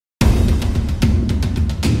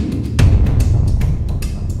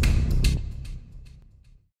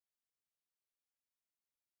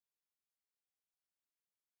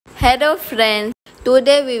Hello friends,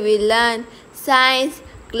 today we will learn Science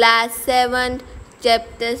Class 7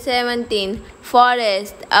 Chapter 17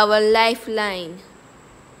 Forest, our lifeline.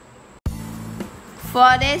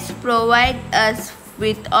 Forests provide us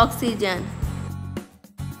with oxygen.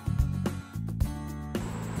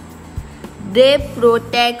 They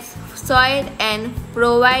protect soil and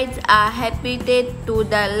provides a habitat to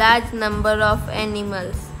the large number of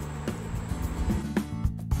animals.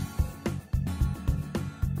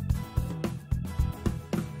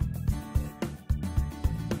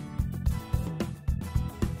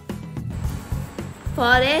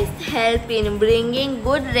 Forests help in bringing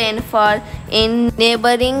good rainfall in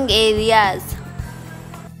neighboring areas.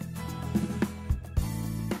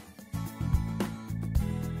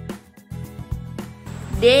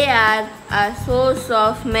 They are a source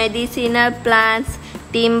of medicinal plants,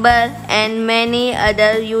 timber, and many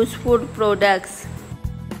other useful products.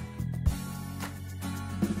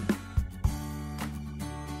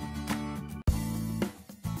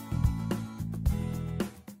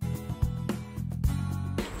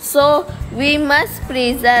 So, we must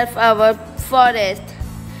preserve our forest.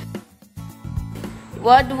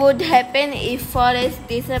 What would happen if forests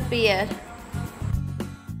disappear?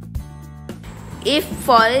 If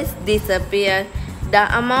forests disappear,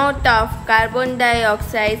 the amount of carbon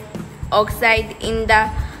dioxide in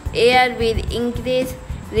the air will increase,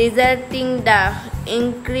 resulting in the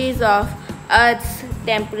increase of Earth's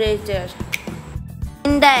temperature.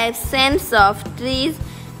 In the absence of trees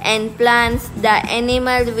and plants, the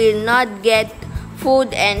animals will not get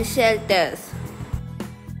food and shelters.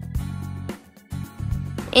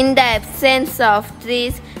 In the absence of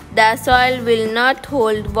trees, the soil will not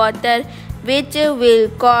hold water, which will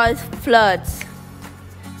cause floods.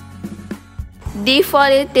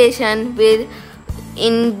 Deforestation will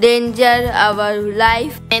endanger our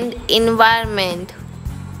life and environment.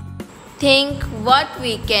 Think what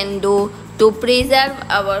we can do to preserve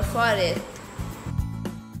our forest.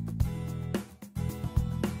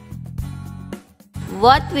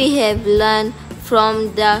 What we have learned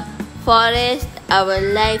from the forest, our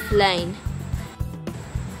lifeline.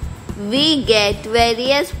 We get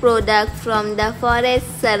various products from the forest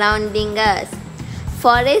surrounding us.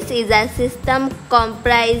 Forest is a system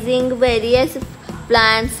comprising various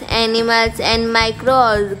plants, animals, and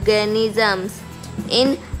microorganisms.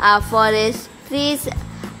 In a forest, trees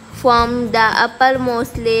form the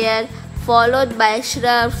uppermost layer, followed by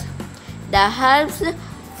shrubs. The herbs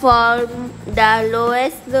form the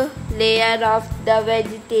lowest layer of the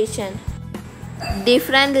vegetation.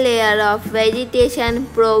 Different layer of vegetation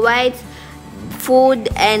provides food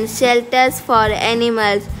and shelters for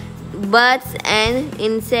animals, birds and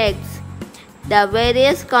insects. The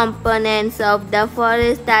various components of the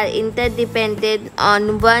forest are interdependent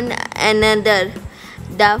on one another.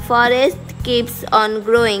 The forest keeps on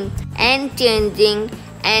growing and changing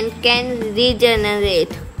and can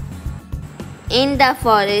regenerate. In the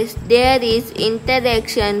forest, there is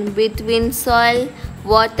interaction between soil,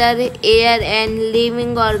 water, air, and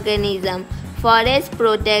living organisms. Forest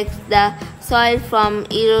protects the soil from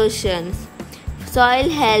erosion. Soil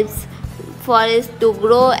helps forests to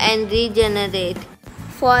grow and regenerate.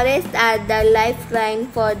 Forests are the lifeline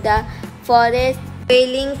for the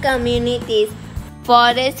forest-dwelling communities.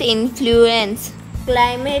 Forests influence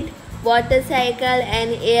climate, water cycle,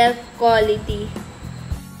 and air quality.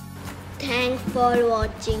 Thanks for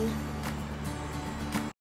watching.